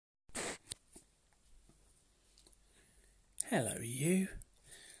Hello you,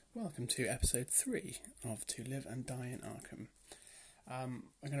 welcome to episode 3 of To Live and Die in Arkham. I'm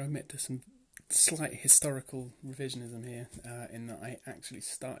going to admit to some slight historical revisionism here, in that I actually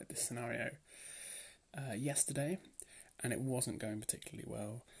started this scenario yesterday and it wasn't going particularly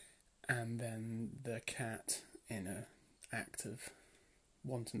well, and then the cat, in an act of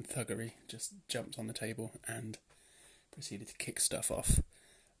wanton thuggery, just jumped on the table and proceeded to kick stuff off.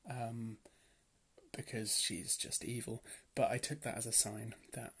 Because she's just evil. But I took that as a sign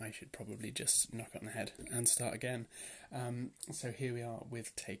that I should probably just knock it on the head and start again. So here we are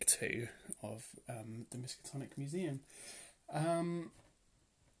with take 2 of the Miskatonic Museum.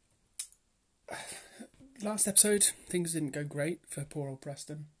 Last episode, things didn't go great for poor old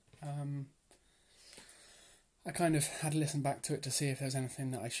Preston. I kind of had to listen back to it to see if there was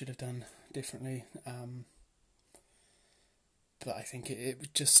anything that I should have done differently. But I think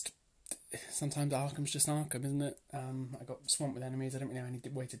it just... Sometimes Arkham's just Arkham, isn't it? I got swamped with enemies. I didn't really have any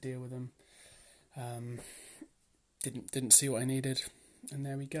way to deal with them. Didn't see what I needed, and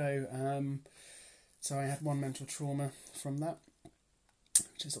there we go. So I had one mental trauma from that,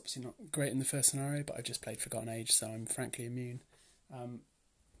 which is obviously not great in the first scenario, but I just played Forgotten Age, so I'm frankly immune.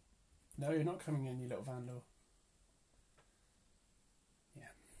 No, you're not coming in, you little vandal.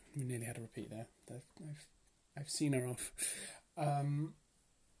 Yeah, we nearly had a repeat there. I've seen her off.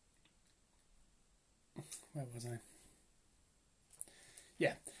 Where was I?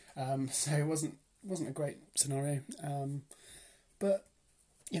 Yeah, so it wasn't a great scenario, but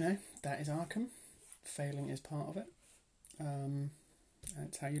you know, that is Arkham. Failing is part of it.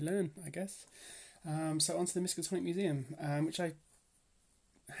 That's how you learn, I guess. So on to the Miskatonic Museum, which I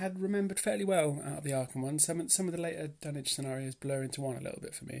had remembered fairly well out of the Arkham one. Some of the later Dunwich scenarios blur into one a little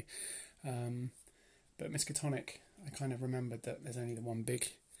bit for me, but Miskatonic, I kind of remembered that there's only the one big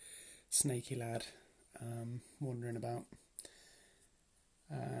snaky lad wandering about.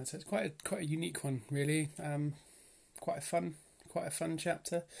 So it's quite a unique one, really. Quite a fun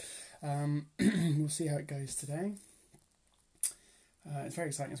chapter. We'll see how it goes today. It's very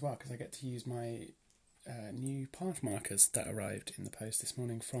exciting as well because I get to use my new path markers that arrived in the post this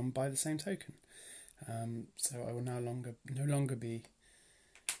morning from By the Same Token. So I will no longer be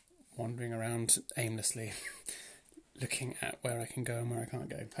wandering around aimlessly looking at where I can go and where I can't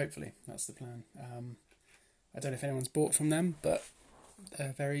go. Hopefully, that's the plan. I don't know if anyone's bought from them, but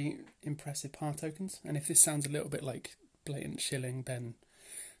they're very impressive path tokens. And if this sounds a little bit like blatant shilling, then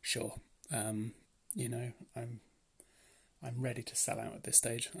sure. You know, I'm ready to sell out at this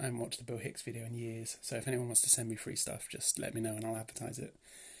stage. I haven't watched the Bill Hicks video in years, so if anyone wants to send me free stuff, just let me know and I'll advertise it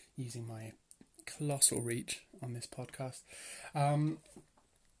using my colossal reach on this podcast.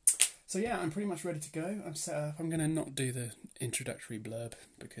 So yeah, I'm pretty much ready to go. I'm set up. I'm going to not do the introductory blurb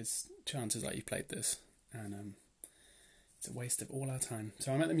because chances are you've played this and it's a waste of all our time.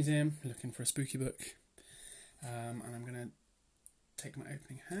 So I'm at the museum looking for a spooky book, and I'm going to take my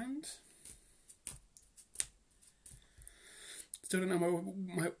opening hand. Still don't know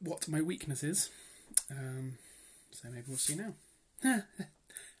what my weakness is, so maybe we'll see now.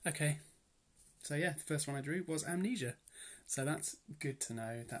 Okay, so yeah, the first one I drew was amnesia. So that's good to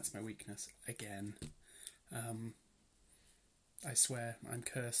know. That's my weakness again. I swear I'm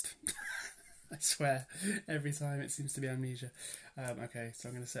cursed. I swear every time it seems to be amnesia. Okay, so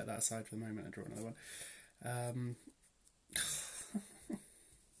I'm going to set that aside for the moment and draw another one.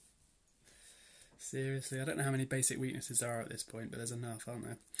 Seriously, I don't know how many basic weaknesses there are at this point, but there's enough, aren't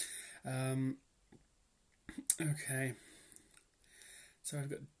there? Okay, so I've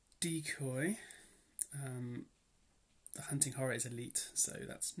got decoy. The hunting horror is elite, so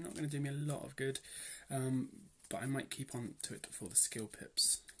that's not going to do me a lot of good, but I might keep on to it for the skill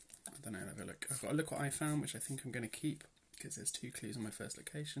pips. I don't know, have a look. I've got a look what I found, which I think I'm going to keep because there's 2 clues on my first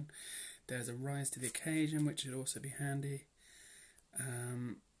location. There's a rise to the occasion, which would also be handy,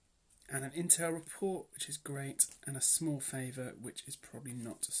 and an intel report, which is great, and a small favour, which is probably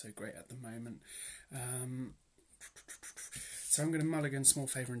not so great at the moment. So I'm going to mulligan small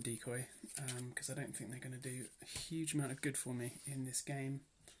favour and decoy, because I don't think they're going to do a huge amount of good for me in this game.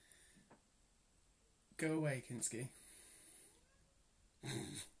 Go away, Kinski.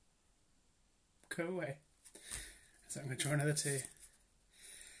 Go away. So I'm going to try another 2.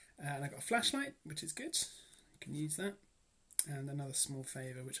 And I've got a flashlight, which is good. You can use that. And another small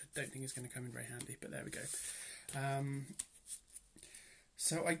favour, which I don't think is going to come in very handy, but there we go.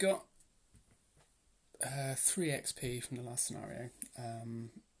 So I got 3 XP from the last scenario,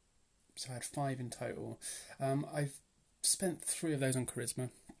 so I had 5 in total. I've spent 3 of those on charisma,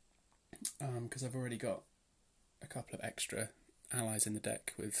 because I've already got a couple of extra allies in the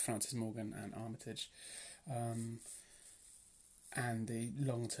deck with Francis Morgan and Armitage. And the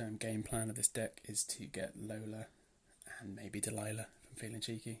long-term game plan of this deck is to get Lola and maybe Delilah, if I'm feeling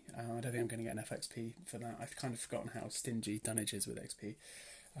cheeky. I don't think I'm going to get enough XP for that. I've kind of forgotten how stingy Dunnage is with XP.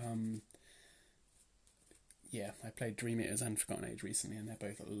 Yeah, I played Dream Eaters and Forgotten Age recently, and they're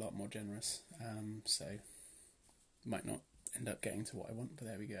both a lot more generous. So might not end up getting to what I want, but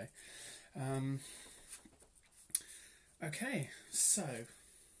there we go. Okay, so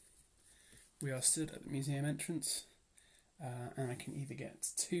we are stood at the museum entrance, and I can either get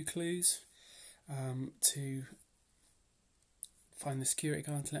 2 clues to find the security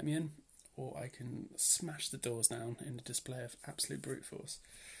guard to let me in, or I can smash the doors down in a display of absolute brute force.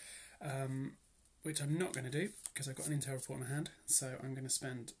 Which I'm not going to do, because I've got an intel report in hand, so I'm going to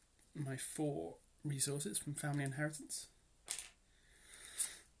spend my 4 resources from Family Inheritance.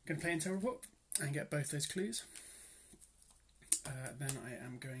 I'm going to play intel report and get both those clues. Then I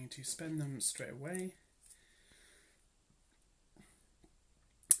am going to spend them straight away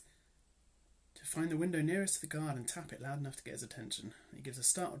to find the window nearest to the guard and tap it loud enough to get his attention. He gives a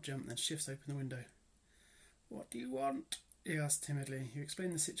startled jump, then shifts open the window. "What do you want?" he asks timidly. You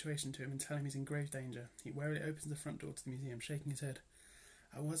explain the situation to him and tell him he's in grave danger. He warily opens the front door to the museum, shaking his head.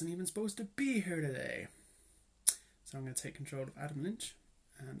 "I wasn't even supposed to be here today." So I'm going to take control of Adam Lynch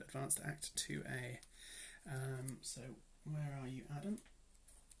and advance to Act 2A. So where are you, Adam?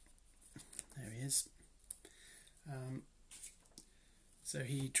 There he is. So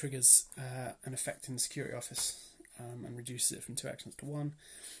he triggers an effect in the security office and reduces it from 2 actions to 1.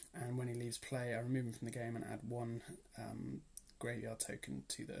 And when he leaves play, I remove him from the game and add 1 graveyard token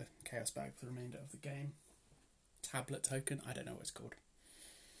to the chaos bag for the remainder of the game. Tablet token, I don't know what it's called.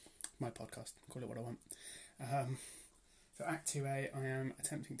 My podcast, call it what I want. For Act 2A, I am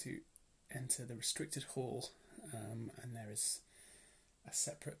attempting to enter the restricted hall, and there is a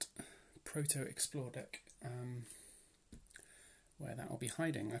separate proto-explore deck where that will be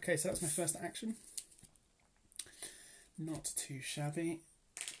hiding. Okay, so that's my first action. Not too shabby.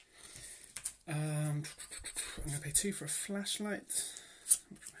 I'm going to pay 2 for a flashlight,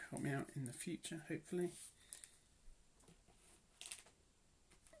 which will help me out in the future, hopefully.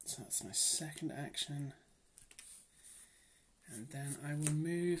 So that's my second action. And then I will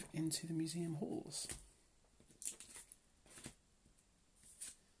move into the museum halls.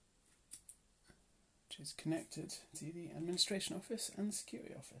 Which is connected to the administration office and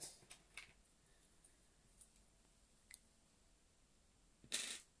security office.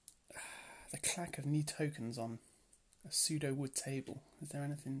 The clack of new tokens on a pseudo wood table. Is there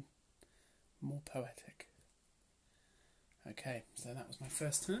anything more poetic? Okay, so that was my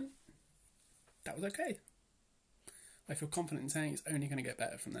first turn. That was okay. I feel confident in saying it's only going to get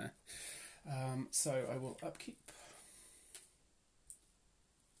better from there. So I will upkeep.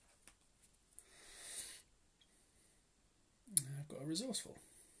 I've got a resourceful.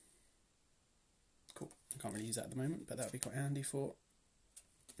 Cool. I can't really use that at the moment, but that would be quite handy for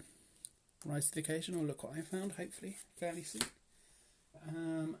Rise to the Occasion, or Look What I Found, hopefully, fairly soon.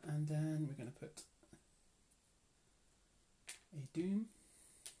 And then we're going to put a Doom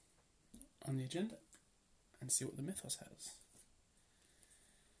on the agenda and see what the Mythos has.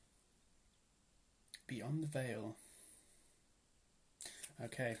 Beyond the Veil.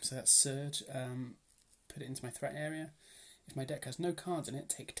 Okay, so that's Surge. Put it into my threat area. If my deck has no cards in it,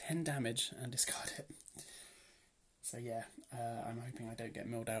 take 10 damage and discard it. So yeah, I'm hoping I don't get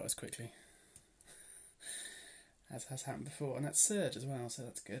milled out as quickly as has happened before. And that's Surge as well, so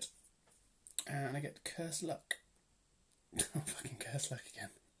that's good. And I get Curse Luck. Oh, fucking Curse Luck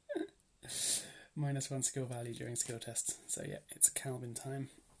again. -1 skill value during skill tests. So yeah, it's Calvin time.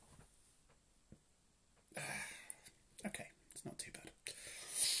 Okay, it's not too bad.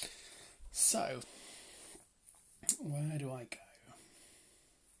 So, where do I go? I'm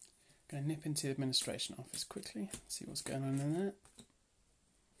going to nip into the administration office quickly, see what's going on in there.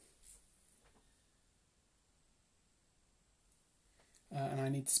 And I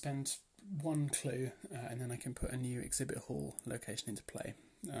need to spend 1 clue, and then I can put a new exhibit hall location into play.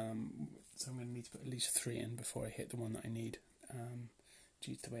 So I'm going to need to put at least 3 in before I hit the one that I need,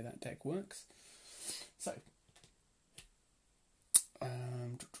 due to the way that deck works. So,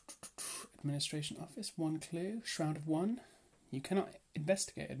 administration office, 1 clue, Shroud of 1. You cannot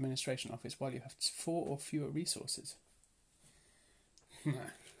investigate administration office while you have 4 or fewer resources.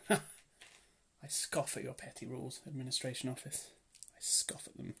 I scoff at your petty rules, administration office. I scoff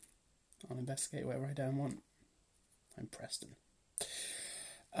at them. I'll investigate wherever I damn want. I'm Preston.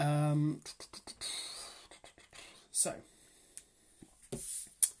 So,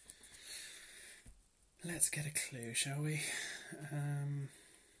 let's get a clue, shall we?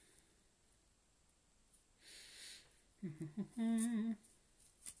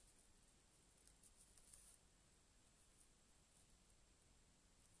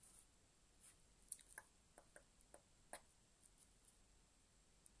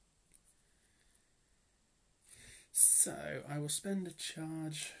 So I will spend a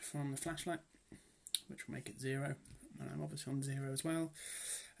charge from the flashlight, which will make it 0, and I'm obviously on 0 as well.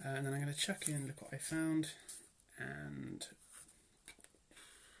 And then I'm going to chuck in Look What I Found, and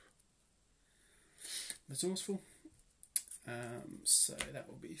Resourceful. So that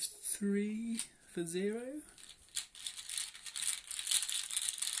will be 3 for 0.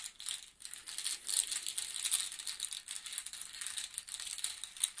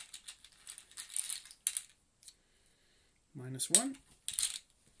 -1.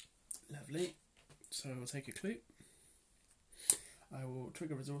 Lovely. So I will take a clue. I will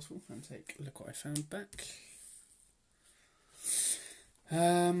trigger Resourceful and take Look What I Found back.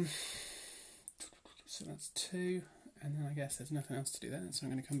 So that's 2, and then I guess there's nothing else to do there, so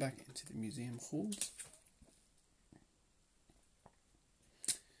I'm going to come back into the museum halls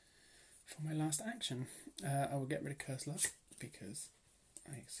for my last action. I will get rid of Curse Luck because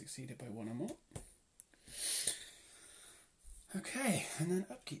I succeeded by 1 or more. Okay, and then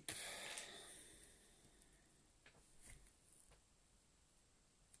Upkeep.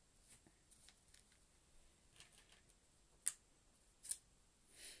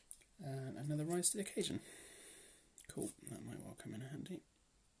 And another Rise to the Occasion. Cool, that might well come in handy.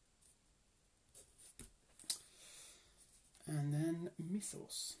 And then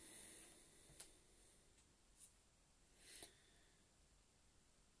Mythos.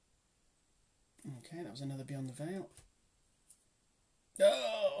 Okay, that was another Beyond the Veil.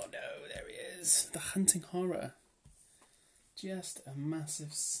 Oh no, there he is. The Hunting Horror. Just a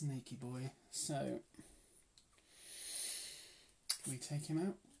massive snaky boy. So, we take him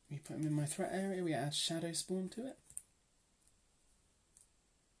out. We put him in my threat area. We add Shadow Spawn to it.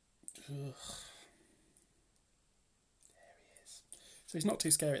 Ugh. There he is. So he's not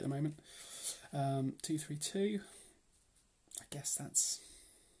too scary at the moment. 2/3/2. I guess that's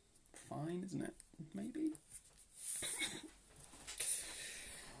fine, isn't it? Maybe?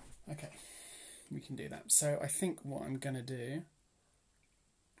 Okay, we can do that. So I think what I'm going to do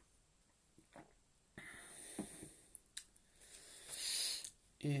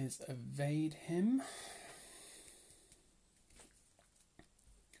is evade him.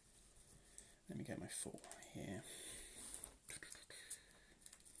 Let me get my 4 here.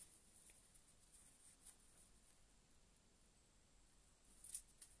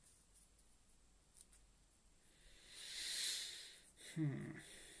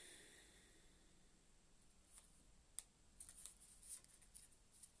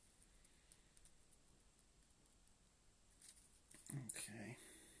 Okay.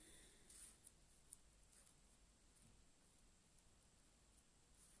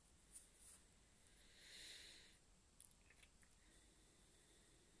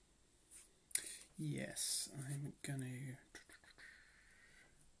 Yes, I'm gonna...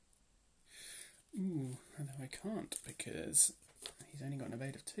 Ooh, although I can't because he's only got an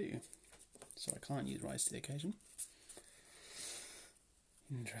evade of 2. So I can't use Rise to the Occasion.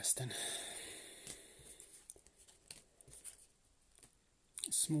 Interesting.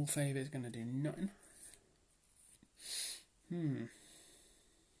 Small favour is going to do nothing.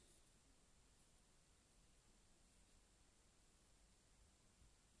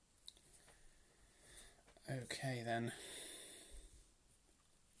 Okay then.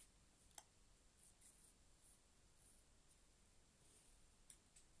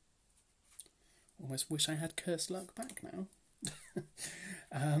 Almost wish I had Curse Luck back now.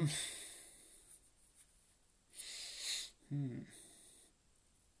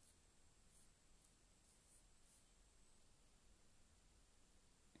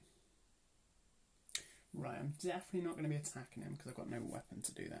 Right, I'm definitely not going to be attacking him because I've got no weapon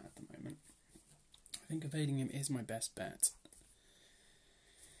to do that at the moment. I think evading him is my best bet.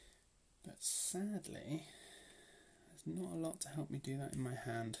 But sadly, there's not a lot to help me do that in my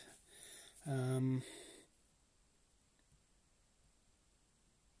hand.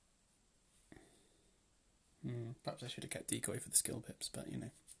 Perhaps I should have kept Decoy for the skill pips, but you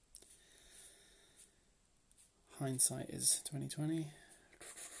know. Hindsight is 2020.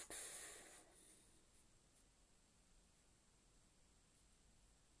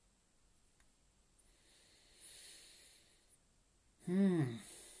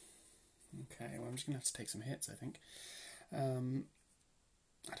 Okay, well I'm just going to have to take some hits, I think. I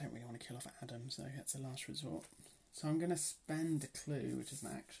don't really want to kill off Adam, so that's a last resort. So I'm going to spend a clue, which is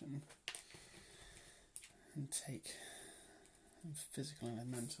an action, and take physical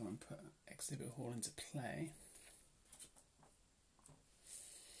and mental and put Exhibit Hall into play.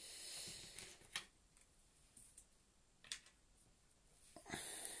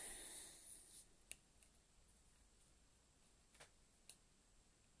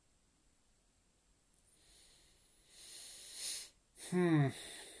 I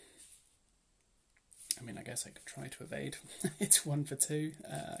mean, I guess I could try to evade. It's 1 for 2.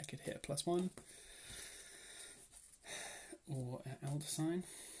 I could hit a +1. Or an elder sign.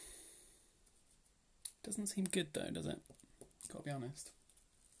 Doesn't seem good though, does it? Gotta be honest.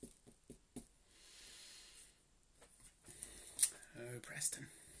 Oh, Preston.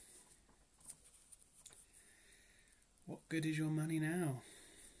 What good is your money now?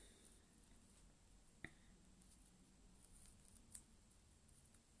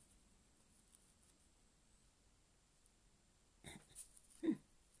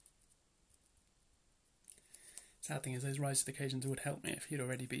 Sad thing is, those rise to the occasions would help me if he'd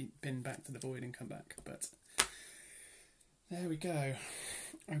already been back to the void and come back, but there we go.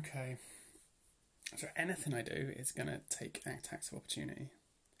 Okay. So anything I do is going to take attacks of opportunity.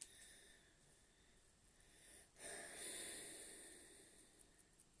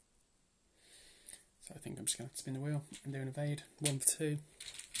 So I think I'm just going to spin the wheel and do an evade. 1 for 2.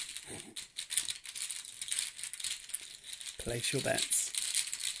 Place your bets.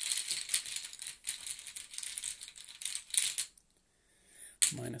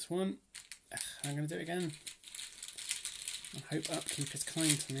 -1. I'm going to do it again. I hope upkeep is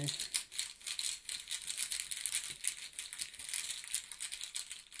kind to me.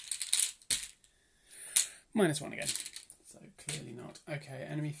 -1 again. So clearly not. Okay,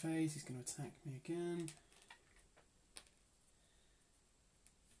 enemy phase. He's going to attack me again.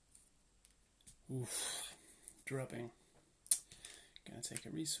 Oof. Drubbing. Going to take a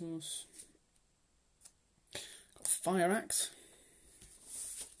resource. Got Fire Axe.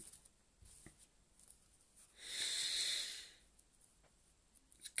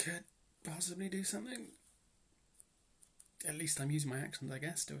 Could possibly do something. At least I'm using my actions, I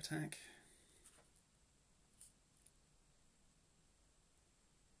guess, to attack.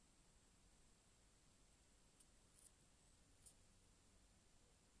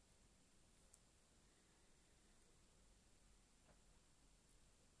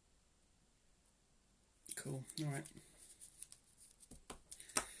 Cool, alright.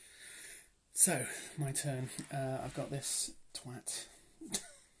 So, my turn. I've got this twat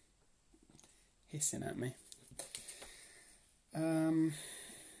hissing at me.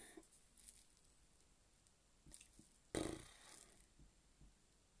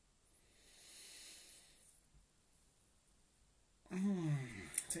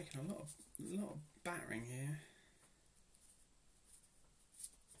 Taking a lot of battering here.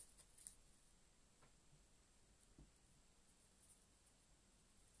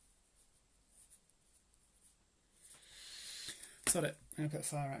 Sod it. I'm going to put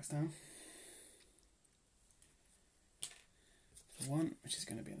Fire Axe down. For 1, which is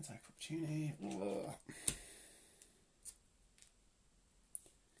going to be an attack of opportunity. Whoa.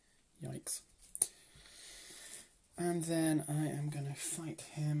 Yikes. And then I am going to fight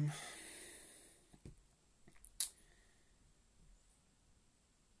him.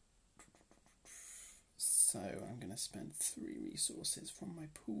 So I'm going to spend 3 resources from my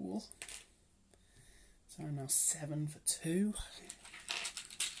pool. So I'm now 7 for 2.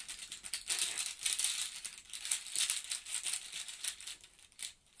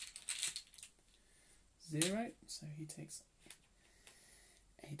 Zero. So he takes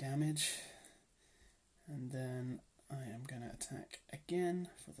 8 damage. And then I am going to attack again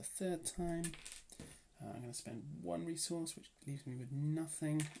for the 3rd time. I'm going to spend 1 resource, which leaves me with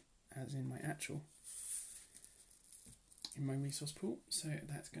nothing, as in my actual, in my resource pool. So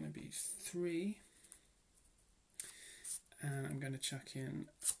that's going to be 3. And I'm going to chuck in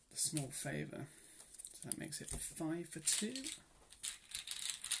the small favour. So that makes it 5 for 2.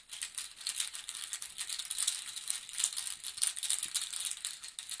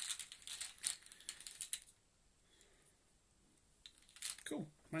 Cool,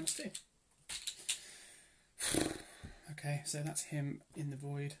 -2. Okay, so that's him in the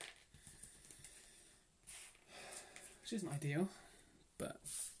void. Which isn't ideal, but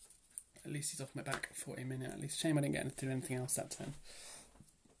at least he's off my back for a minute. At least shame I didn't get to do anything else that turn.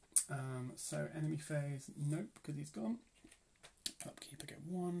 So enemy phase, nope, because he's gone. Upkeep, I get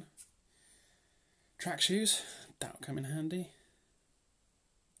 1. Track shoes, that'll come in handy.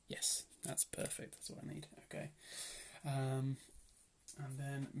 Yes, that's perfect, that's what I need. Okay. And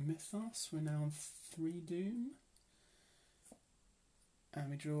then Mythos, we're now on 3 Doom. And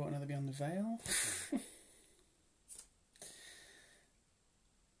we draw another Beyond the Veil.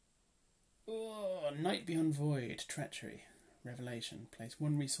 Oh, Night Beyond Void, Treachery, Revelation. Place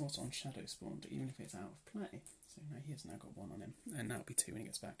 1 resource on Shadow Spawned, even if it's out of play. So now he has now got 1 on him, and that'll be 2 when he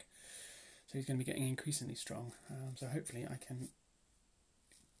gets back. So he's going to be getting increasingly strong. So hopefully I can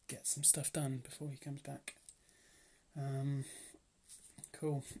get some stuff done before he comes back.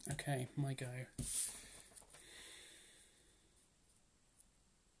 Cool. Okay, my go.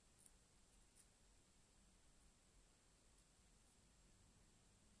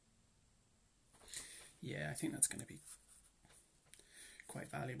 Yeah, I think that's going to be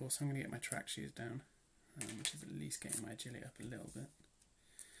quite valuable. So I'm going to get my track shoes down, which is at least getting my agility up a little bit.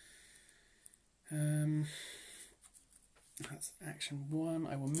 That's action 1.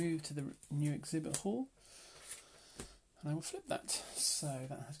 I will move to the new exhibit hall and I will flip that. So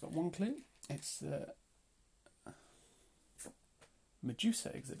that has got one clue. It's the Medusa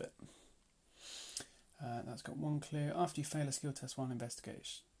exhibit. That's got one clue. After you fail a skill test while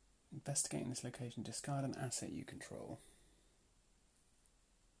investigating this location, discard an asset you control.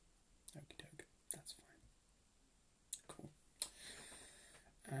 Okie doke, that's fine. Cool.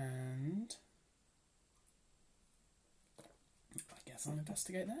 And I guess I'll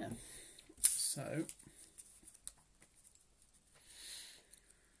investigate there. So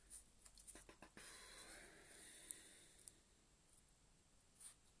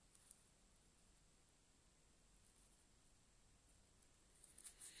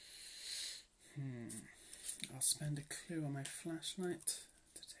I'll spend a clue on my flashlight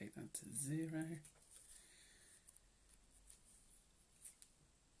to take that to 0.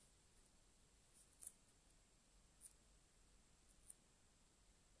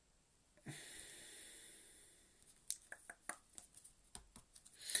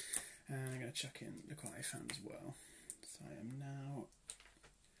 And I'm going to chuck in, look what I found as well. So I am now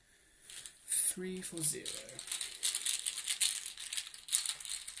 3 for 0.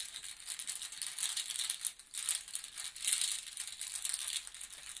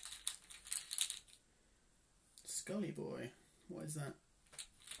 Scully Boy, what is that?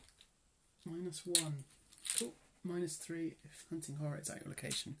 -1. Cool. -3 if hunting horror is at your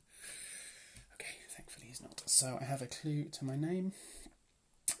location. Okay, thankfully he's not. So I have a clue to my name.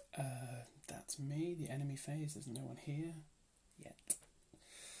 That's me, the enemy phase. There's no one here yet.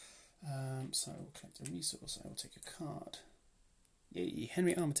 So I will collect a resource. I will take a card. Yay,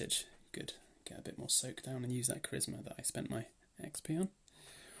 Henry Armitage. Good. Get a bit more soak down and use that charisma that I spent my XP on.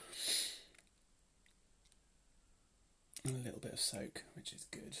 And a little bit of soak, which is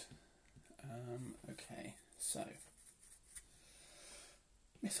good. Okay, so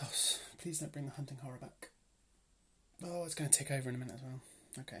Mythos. Please don't bring the hunting horror back. Oh, it's going to tick over in a minute as well.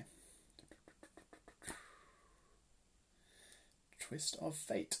 Okay. Twist of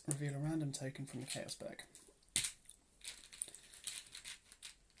Fate. Reveal a random token from the Chaos bag.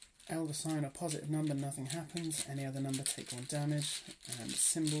 Elder sign, a positive number, nothing happens. Any other number, take 1 damage. And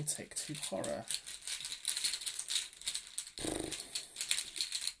symbol, take 2 horror.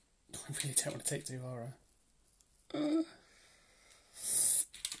 I really don't want to take 2 horror.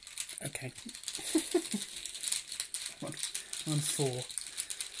 Okay. I'm on 4.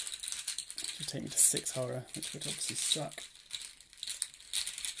 Should take me to 6 horror, which would obviously suck.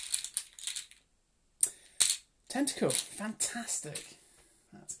 Tentacle, fantastic.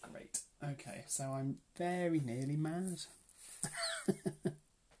 That's great. Okay, so I'm very nearly mad.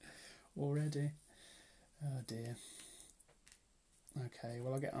 Already. Oh dear. Okay,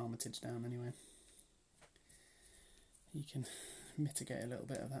 well I'll get Armitage down anyway. He can mitigate a little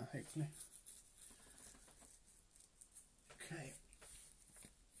bit of that, hopefully. Okay.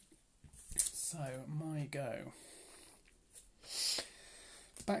 So, my go.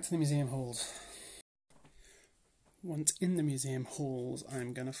 Back to the museum halls. Once in the museum halls,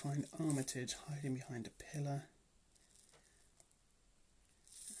 I'm going to find Armitage hiding behind a pillar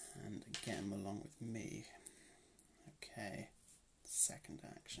and get him along with me. Okay, second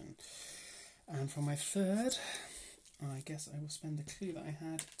action. And for my third, I guess I will spend the clue that I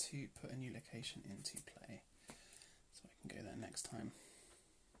had to put a new location into play. So I can go there next time.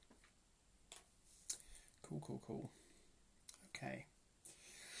 Cool. Okay.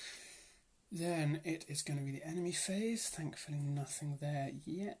 Then it is going to be the enemy phase. Thankfully nothing there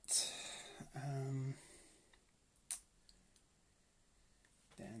yet.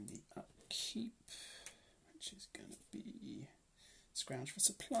 Then the upkeep, which is going to be scrounge for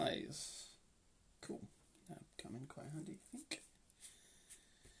supplies. Cool. That'll come in quite handy, I think.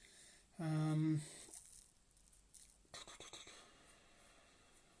 And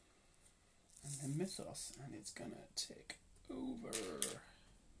then Mythos, and it's going to tick over.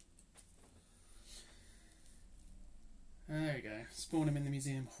 There we go. Spawn him in the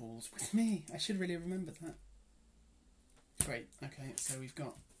museum halls with me. I should really remember that. Great. Okay, so we've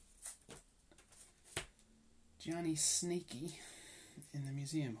got Gianni Sneaky in the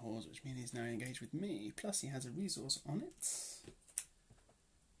museum halls, which means he's now engaged with me. Plus he has a resource on it.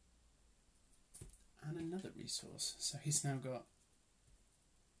 And another resource. So he's now got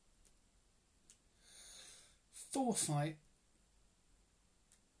 4 fight,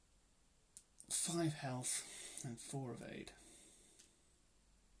 5 health, and 4 evade.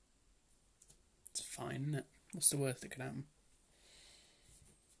 It's fine, isn't it? What's the worst that could happen?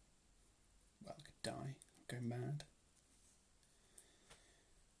 Well, I could die, go mad.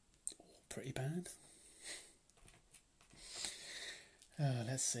 Or pretty bad.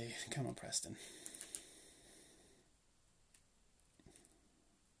 Let's see. Come on, Preston.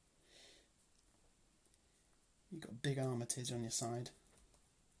 You've got big Armitage on your side.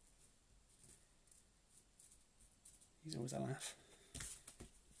 He's always a laugh.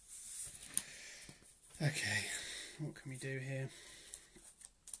 Okay, what can we do here?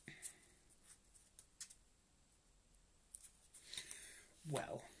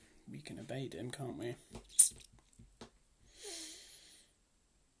 Well, we can evade him, can't we?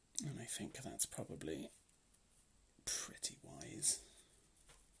 And I think that's probably pretty wise,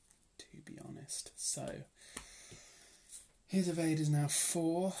 to be honest. So, his evade is now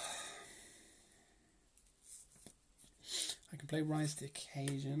 4. I can play Rise to the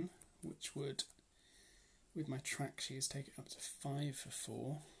Occasion, which would, with my track shoes, take it up to 5 for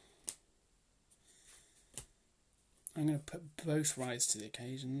 4. I'm going to put both Rise to the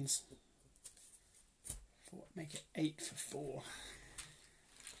Occasions, make it 8 for 4.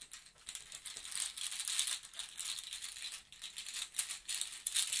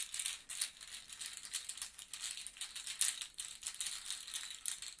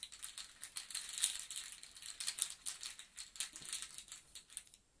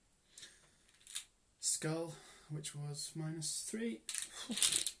 Skull, which was -3.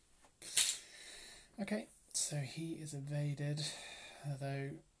 Okay, so he is evaded,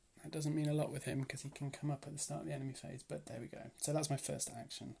 although that doesn't mean a lot with him because he can come up at the start of the enemy phase, but there we go. So that's my first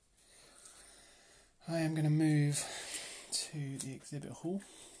action. I am going to move to the exhibit hall,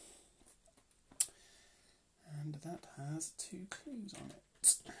 and that has 2 clues on it,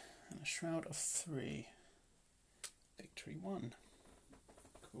 and a Shroud of 3. Victory 1.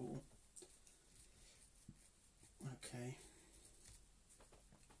 Cool. Okay.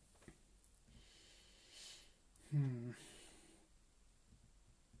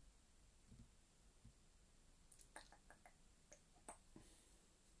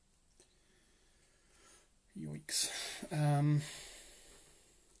 Yikes.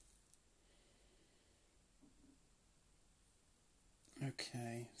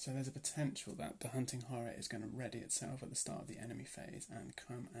 Okay, so there's a potential that the Hunting Horror is going to ready itself at the start of the enemy phase and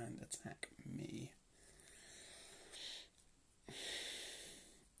come and attack me.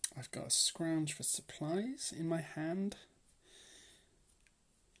 I've got a Scrounge for supplies in my hand.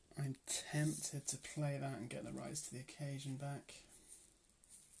 I'm tempted to play that and get the Rise to the Occasion back.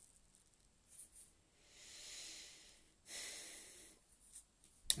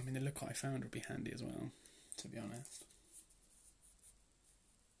 I mean, the look I found would be handy as well, to be honest.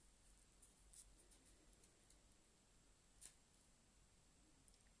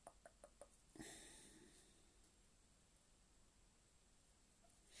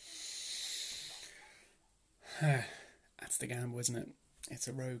 That's the gamble, isn't it? It's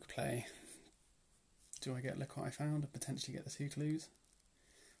a rogue play. Do I get Look What I Found and potentially get the 2 clues?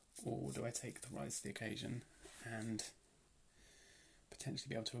 Or do I take the Rise to the Occasion and potentially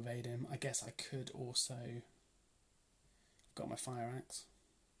be able to evade him? I guess I could also... I've got my Fire Axe.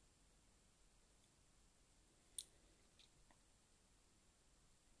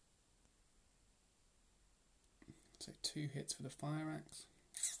 So 2 hits with a Fire Axe.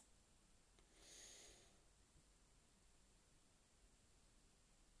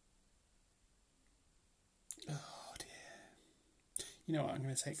 Oh dear. You know what, I'm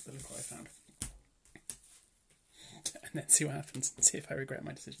going to take the Look What I Found. And then see what happens, and see if I regret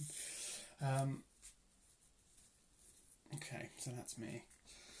my decision. Okay, so that's me.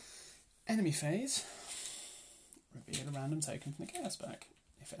 Enemy phase. Reveal a random token from the Chaos Pack.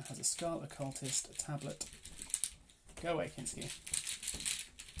 If it has a Skull, a Cultist, a Tablet. Go away, Kinski.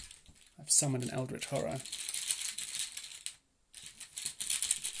 I've summoned an Eldritch Horror.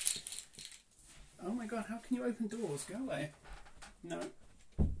 Oh my god, how can you open doors? Go away. No.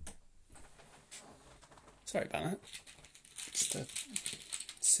 Sorry about that. Just a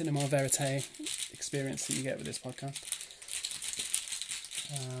cinema verite experience that you get with this podcast.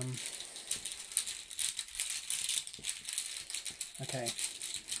 Okay,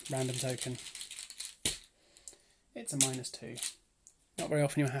 random token. It's a -2. Not very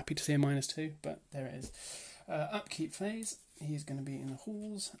often you're happy to see a -2, but there it is. Upkeep phase. He's going to be in the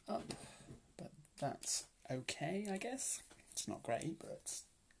halls up, but that's okay, I guess. It's not great, but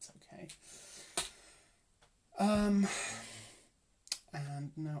it's okay.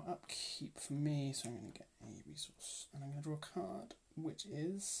 And now upkeep for me, so I'm going to get a resource. And I'm going to draw a card, which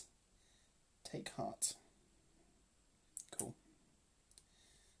is Take Heart. Cool.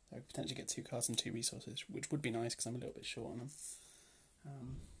 So I could potentially get 2 cards and 2 resources, which would be nice because I'm a little bit short on them.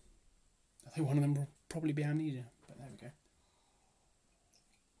 I think one of them will probably be Amnesia, but there we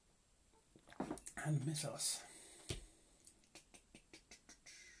go. And Mythos.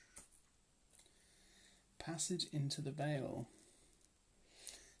 Passage into the Veil.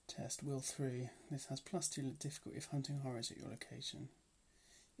 Test Will 3. This has +2 difficulty if hunting horrors at your location.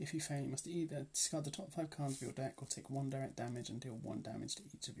 If you fail, you must either discard the top 5 cards of your deck or take 1 direct damage and deal 1 damage to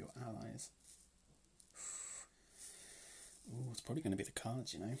each of your allies. Ooh, it's probably going to be the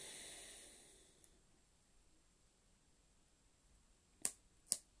cards, you know.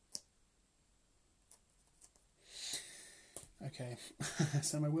 Okay,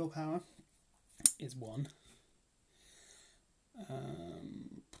 so my willpower is 1.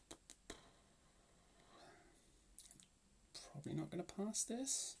 Probably not going to pass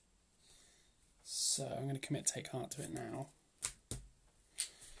this. So I'm going to commit Take Heart to it now.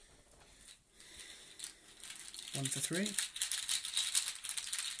 1 for 3.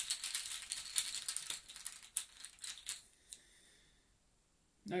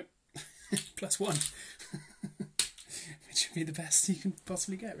 Nope. +1. Which would be the best you can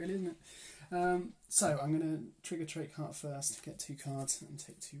possibly get, really, isn't it? So I'm going to trigger Take Heart first, get 2 cards and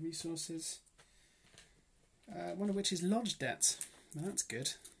take 2 resources. One of which is Lodge Debt. Well, that's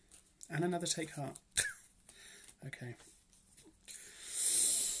good. And another Take Heart. Okay.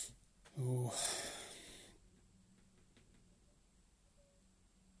 Ooh.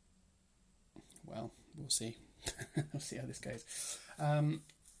 Well, we'll see. We'll see how this goes.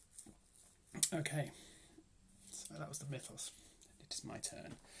 Okay. So that was the Mythos. It is my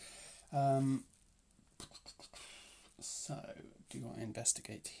turn. So, do I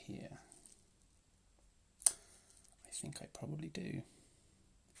investigate here? I think I probably do.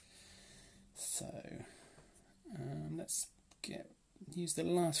 So, let's use the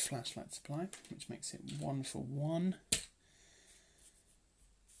last flashlight supply, which makes it 1 for 1.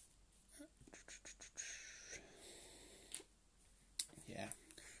 Yeah,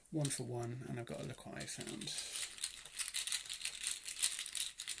 1 for 1, and I've got to look what I found.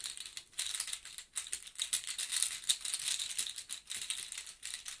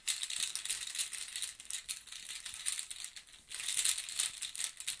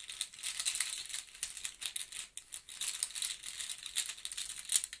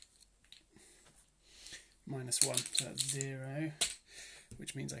 -1, so that's 0,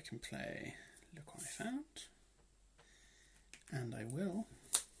 which means I can play Look What I Found, and I will.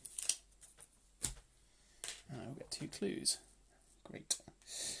 And I'll get 2 clues. Great.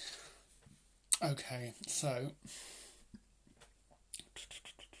 Okay, so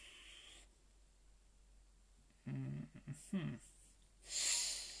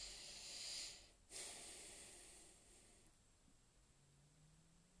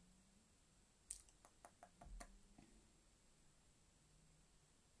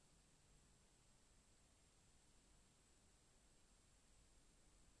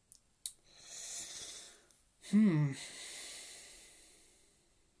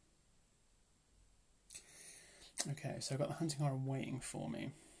okay, so I've got the Hunting Horror waiting for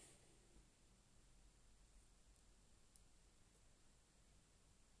me.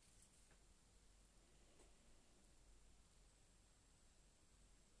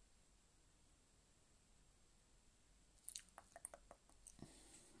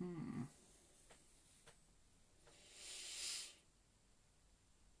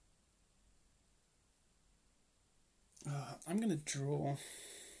 I'm going to draw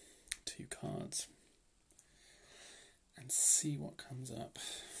 2 cards and see what comes up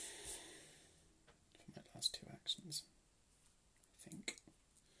for my last 2 actions. I think.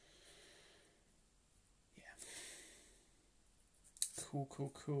 Yeah.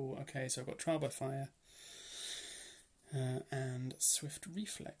 Cool. Okay, so I've got Trial by Fire and Swift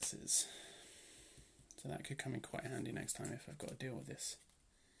Reflexes. So that could come in quite handy next time if I've got to deal with this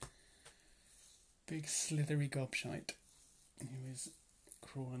big slithery gobshite who is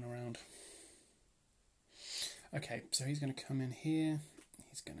crawling around. Okay, so he's going to come in here.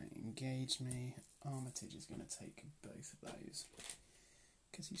 He's going to engage me. Armitage is going to take both of those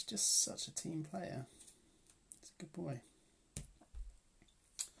because he's just such a team player. He's a good boy.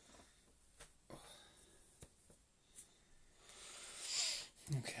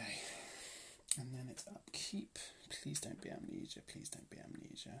 Okay, and then it's upkeep. Please don't be Amnesia. Please don't be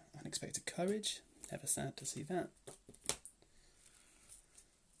Amnesia. Unexpected Courage. Never sad to see that.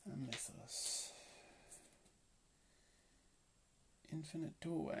 And Mythos. Infinite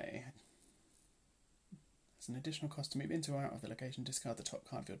Doorway. There's an additional cost to move into or out of the location. Discard the top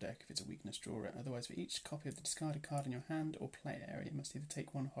card of your deck. If it's a weakness, draw it. Otherwise, for each copy of the discarded card in your hand or play area, you must either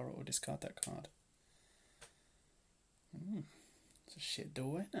take one horror or discard that card. It's a shit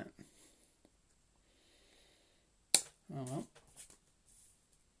doorway, isn't it? Oh well.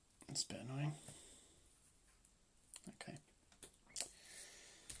 That's a bit annoying. Okay.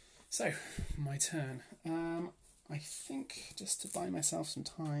 So, my turn. I think, just to buy myself some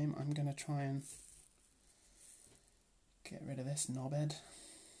time, I'm going to try and get rid of this knobhead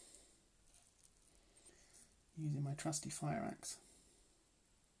using my trusty fire axe.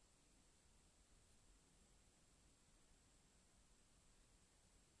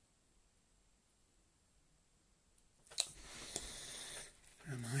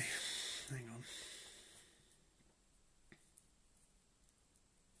 Am I? Hang on.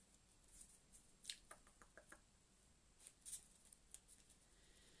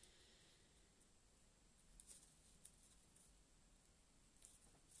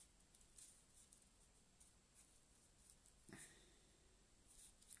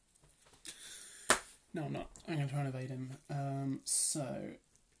 No, I'm not. I'm going to try and evade him. So,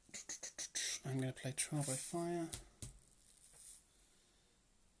 I'm going to play Trial by Fire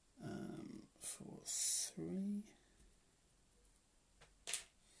for 3. I'm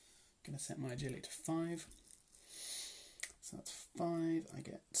going to set my agility to 5. So that's 5. I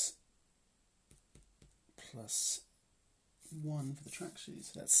get plus 1 for the track sheet,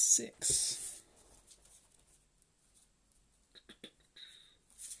 so that's 6.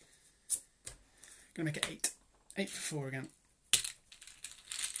 Gonna make it 8. 8 for 4 again.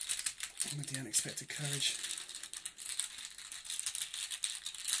 With the unexpected courage.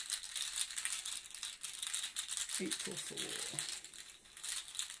 Eight for 4.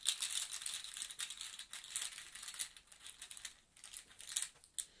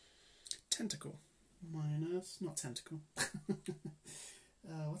 Tentacle. Minus, not tentacle.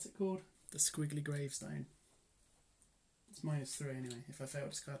 What's it called? The squiggly gravestone. It's -3 anyway. If I fail to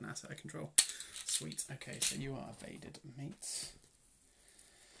discard an asset I control. Sweet. Okay, so you are evaded, mate.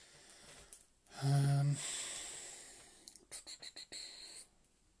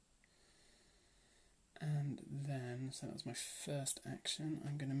 And then, so that was my first action.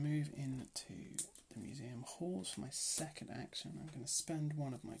 I'm going to move into the museum halls for my second action. I'm going to spend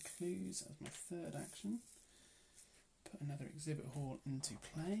one of my clues as my third action. Put another exhibit hall into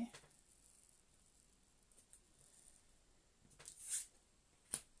play.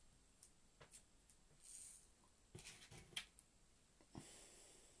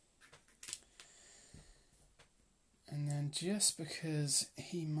 And then just because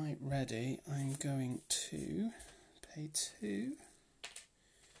he might ready, I'm going to pay 2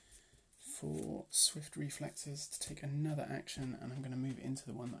 for Swift Reflexes to take another action, and I'm going to move it into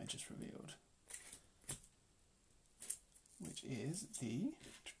the one that I just revealed, which is the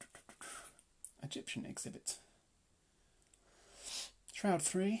Egyptian exhibit. Shroud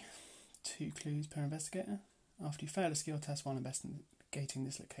 3, 2 clues per investigator. After you fail a skill test while investigating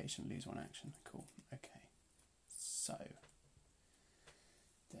this location, lose 1 action. Cool, okay. So,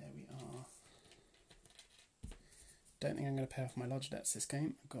 there we are. Don't think I'm going to pay off my lodge debts this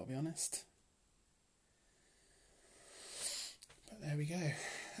game, I've got to be honest. But there we go.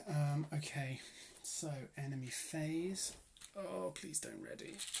 Okay, so enemy phase. Oh, please don't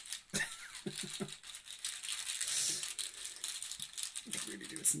ready. I could really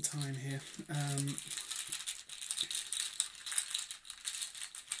do with some time here.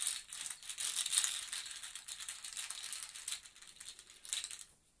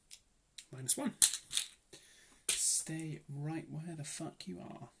 -1. Stay right where the fuck you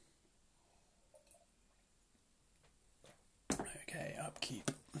are. Okay,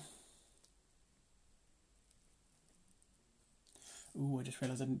 upkeep. Ooh, I just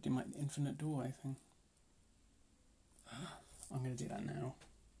realised I didn't do my infinite doorway thing. I'm going to do that now.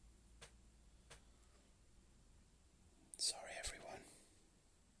 Sorry, everyone.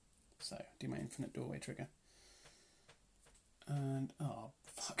 So, do my infinite doorway trigger. And, oh,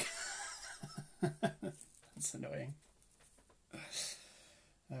 fuck. That's annoying.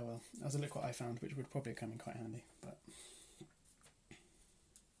 Oh well, as a look what I found, which would probably come in quite handy, but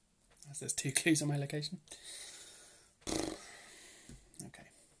as there's 2 clues on my location. Okay,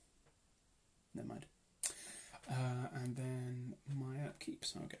 never mind. And then my upkeep,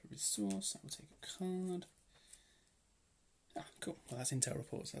 so I'll get a resource, I will take a card. Ah, cool, well that's Intel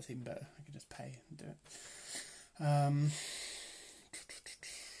reports, that's even better, I can just pay and do it.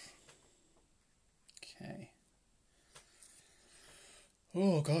 Okay.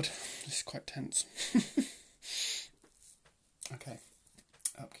 Oh god, this is quite tense. Okay,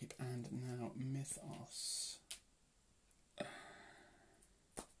 upkeep and now Mythos.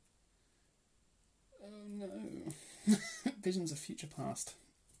 Oh no. Visions of Future Past.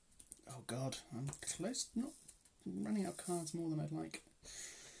 Oh god, I'm close, not running out of cards more than I'd like.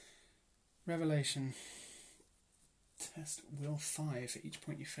 Revelation. Test will 5. For each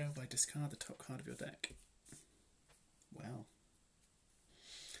point you fail by discard the top card of your deck. Well.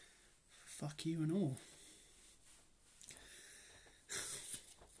 Fuck you and all.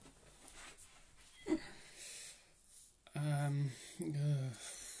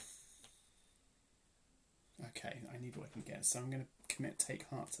 Okay, I need what I can get, so I'm going to commit Take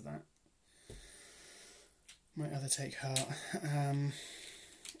Heart to that. My other Take Heart.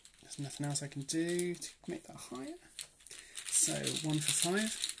 There's nothing else I can do to make that higher. So 1 for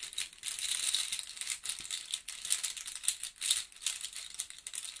 5.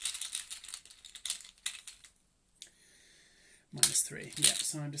 -3. Yeah,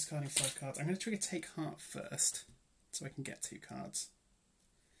 so I'm discarding 5 cards. I'm going to trigger Take Heart first, so I can get 2 cards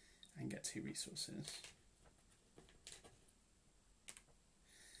and get 2 resources.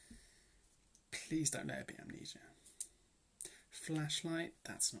 Please don't let it be Amnesia. Flashlight,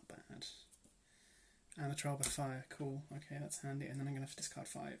 that's not bad. And a Trial by Fire, cool. Okay, that's handy. And then I'm going to have to discard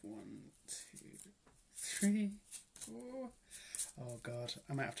 5. 1, 2, 3, 4. Oh god,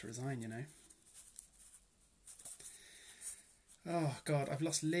 I might have to resign, you know. Oh god, I've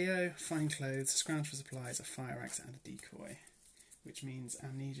lost Leo, Fine Clothes, Scrounge for Supplies, a Fire Axe and a Decoy. Which means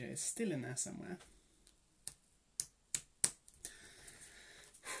Amnesia is still in there somewhere.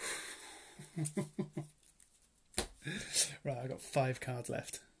 Right, I've got 5 cards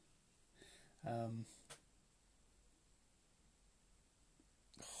left. Oh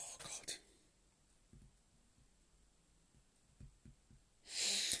god.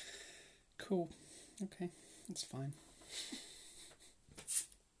 Cool. Okay, that's fine.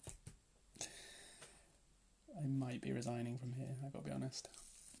 I might be resigning from here, I've got to be honest.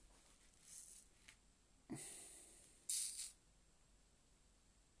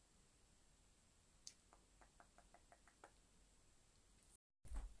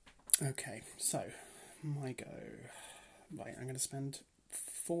 Okay, so my go. Right, I'm going to spend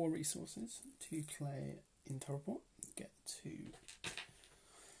 4 resources to play Interrobot, get 2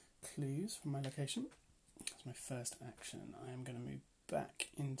 clues from my location. That's my first action. I am going to move back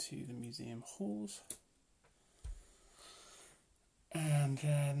into the museum halls. And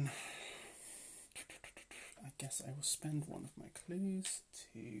then I guess I will spend 1 of my clues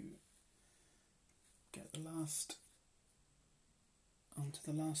to get the last onto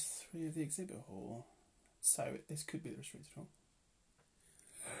the last 3 of the exhibit hall. So this could be the restricted hall.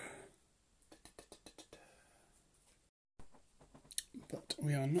 But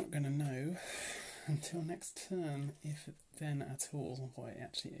we are not going to know until next turn, if then at all, what it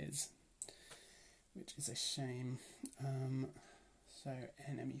actually is. Which is a shame. So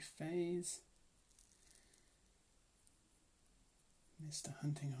enemy phase. Mr.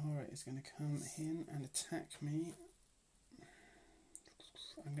 Hunting Horror is going to come in and attack me.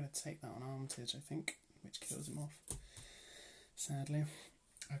 I'm going to take that on Armitage, I think, which kills him off, sadly.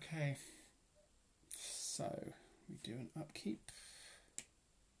 Okay, so we do an upkeep.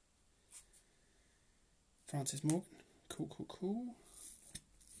 Francis Morgan, cool,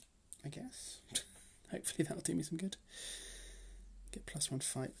 I guess. Hopefully that'll do me some good. Get +1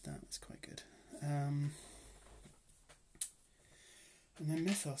 fight with that, that's quite good. And then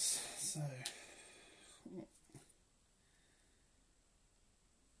Mythos, so...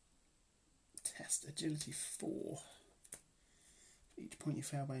 Test Agility 4. For each point you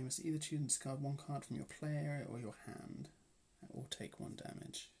fail by, you must either choose and discard 1 card from your play area or your hand, or take 1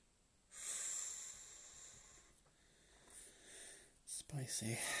 damage.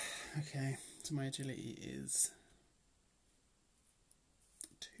 Spicy. Okay, so my agility is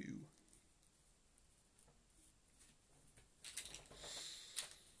 2.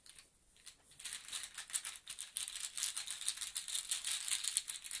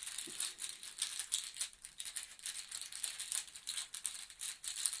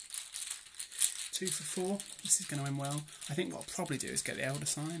 Two for 4. This is going to end well. I think what I'll probably do is get the Elder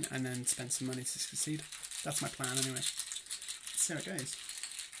Sign and then spend some money to succeed. That's my plan anyway. Let's see how it goes.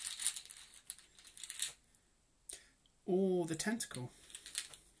 Or the Tentacle.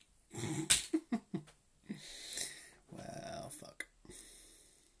 Well, fuck.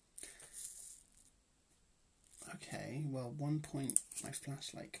 Okay, well, 1 point my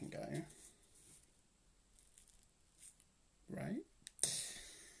flashlight can go. Right.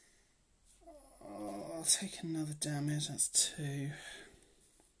 Oh, I'll take another damage, that's 2.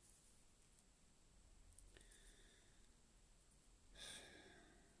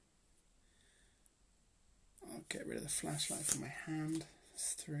 get rid of the flashlight from my hand.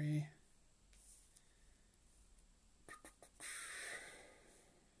 That's 3.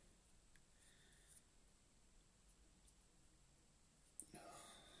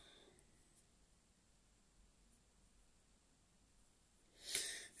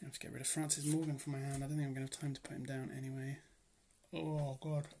 I have to get rid of Francis Morgan from my hand. I don't think I'm going to have time to put him down anyway. Oh,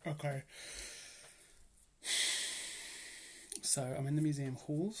 God. Okay. So, I'm in the museum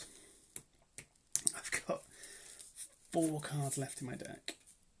halls. I've got 4 cards left in my deck.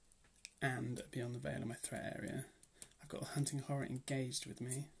 And Beyond the Veil in my threat area. I've got Hunting Horror engaged with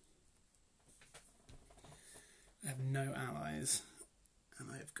me. I have no allies. And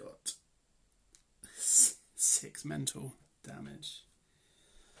I've got 6 mental damage.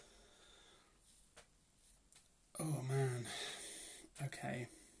 Oh man. Okay.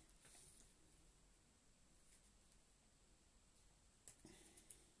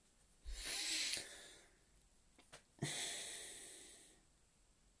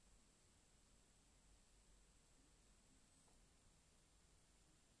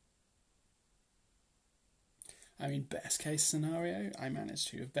 I mean, best case scenario, I managed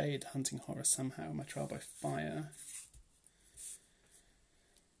to evade Hunting Horror somehow, my trial by fire.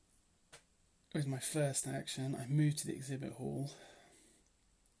 It was my first action. I moved to the exhibit hall.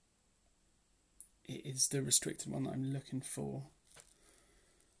 It is the restricted one that I'm looking for.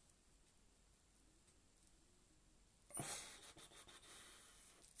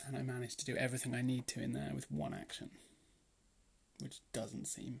 And I managed to do everything I need to in there with 1 action, which doesn't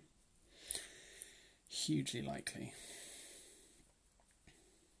seem hugely likely.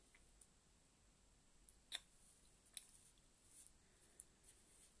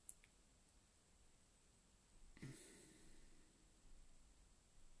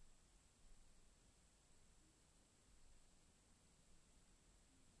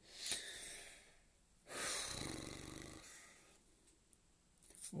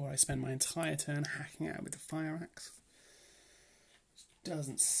 Or I spend my entire turn hacking out with the fire axe. Which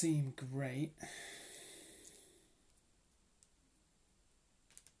doesn't seem great.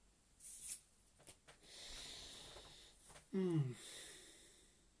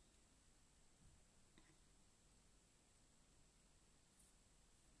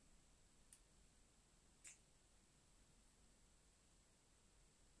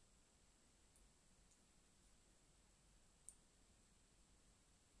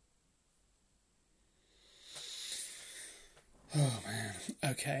 Oh man.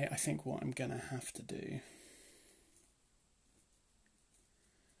 Okay, I think what I'm gonna have to do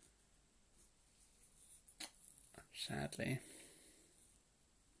sadly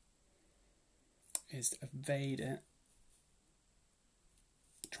is evade it.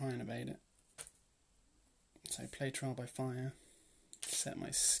 Try and evade it. So play trial by fire. Set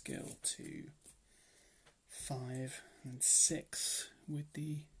my skill to 5 and 6 with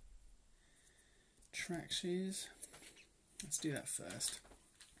the track shoes. Let's do that first.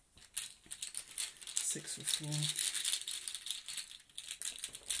 6 for 4.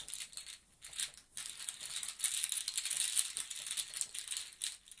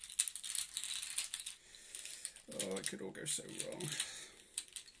 Oh, it could all go so wrong.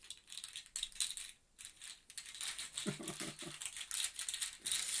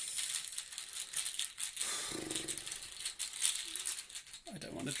 I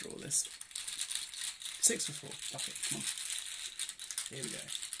don't want to draw this. 6 for 4. Fuck it, come on. Here we go.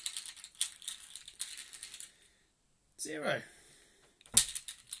 0.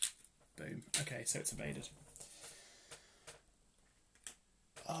 Boom. Okay, so it's evaded.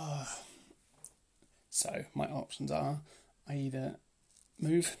 So my options are I either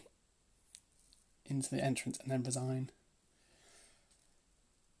move into the entrance and then resign.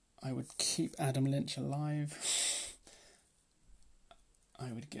 I would keep Adam Lynch alive.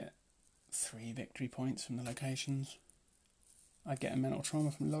 I would get 3 victory points from the locations. I'd get a mental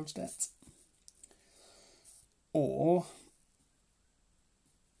trauma from Logsdet. Or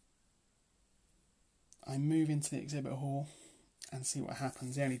I move into the exhibit hall and see what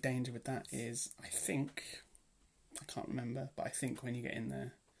happens. The only danger with that is, I can't remember, but I think when you get in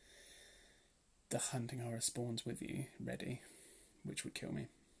there, the Hunting Horror spawns with you, ready, which would kill me.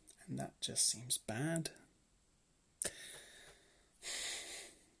 And that just seems bad.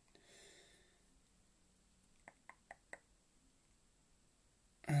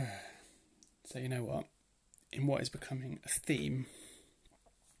 So you know what? In what is becoming a theme,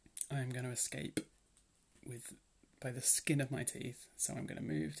 I am going to escape by the skin of my teeth. So I'm going to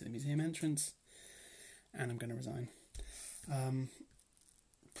move to the museum entrance and I'm going to resign.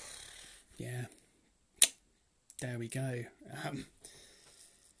 Yeah. There we go.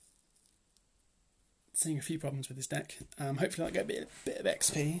 seeing a few problems with this deck. Hopefully I'll get a bit of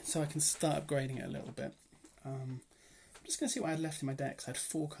XP so I can start upgrading it a little bit. I'm just going to see what I had left in my decks. I had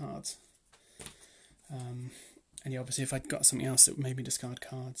 4 cards. And yeah, obviously if I'd got something else that would made me discard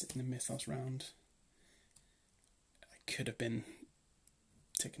cards in the Mythos round, I could have been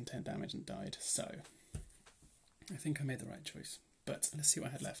taken 10 damage and died. So I think I made the right choice. But let's see what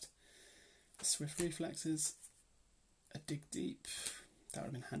I had left. Swift Reflexes, a Dig Deep. That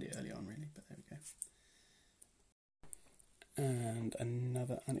would have been handy early on, really, but there we go. And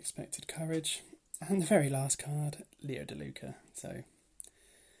another Unexpected Courage. And the very last card, Leo DeLuca. So,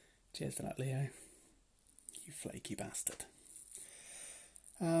 cheers for that, Leo. You flaky bastard.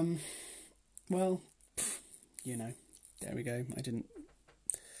 Well, you know, there we go. I didn't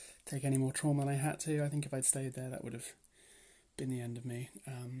take any more trauma than I had to. I think if I'd stayed there, that would have been the end of me.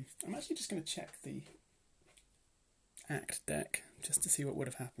 I'm actually just going to check the Act deck just to see what would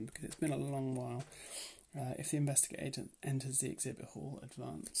have happened, because it's been a long while. If the Investigate Agent enters the exhibit hall,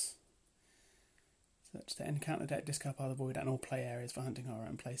 advance. Search the encounter deck, discard part of the void and all play areas for hunting horror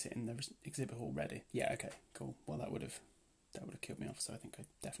and place it in the exhibit hall ready. Yeah, okay, cool. Well, that would have killed me off, so I think I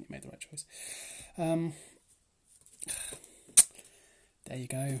definitely made the right choice. There you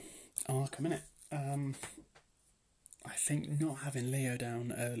go. Arkham, innit? I think not having Leo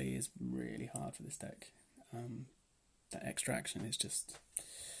down early is really hard for this deck. That extra action is just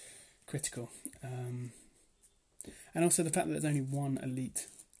critical. And also the fact that there's only one elite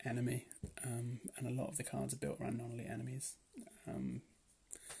enemy, and a lot of the cards are built around non-elite enemies,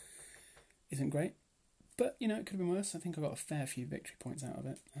 isn't great. But, you know, it could have been worse. I think I got a fair few victory points out of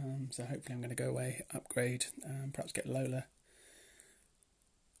it. So hopefully I'm going to go away, upgrade, perhaps get Lola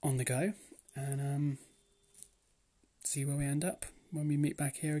on the go, and see where we end up when we meet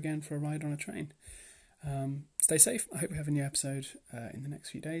back here again for a ride on a train. Stay safe. I hope we have a new episode in the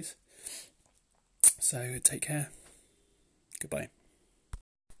next few days. So take care. Goodbye.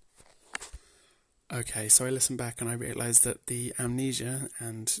 Okay, so I listened back and I realised that the Amnesia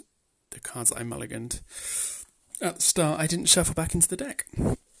and the cards that I mulliganed at the start, I didn't shuffle back into the deck.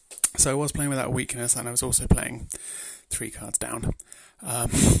 So I was playing without a weakness, and I was also playing 3 cards down.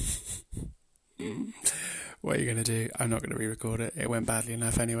 What are you going to do? I'm not going to re-record it. It went badly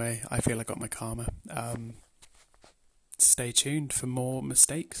enough anyway. I feel I got my karma. Stay tuned for more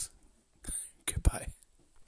mistakes. Goodbye.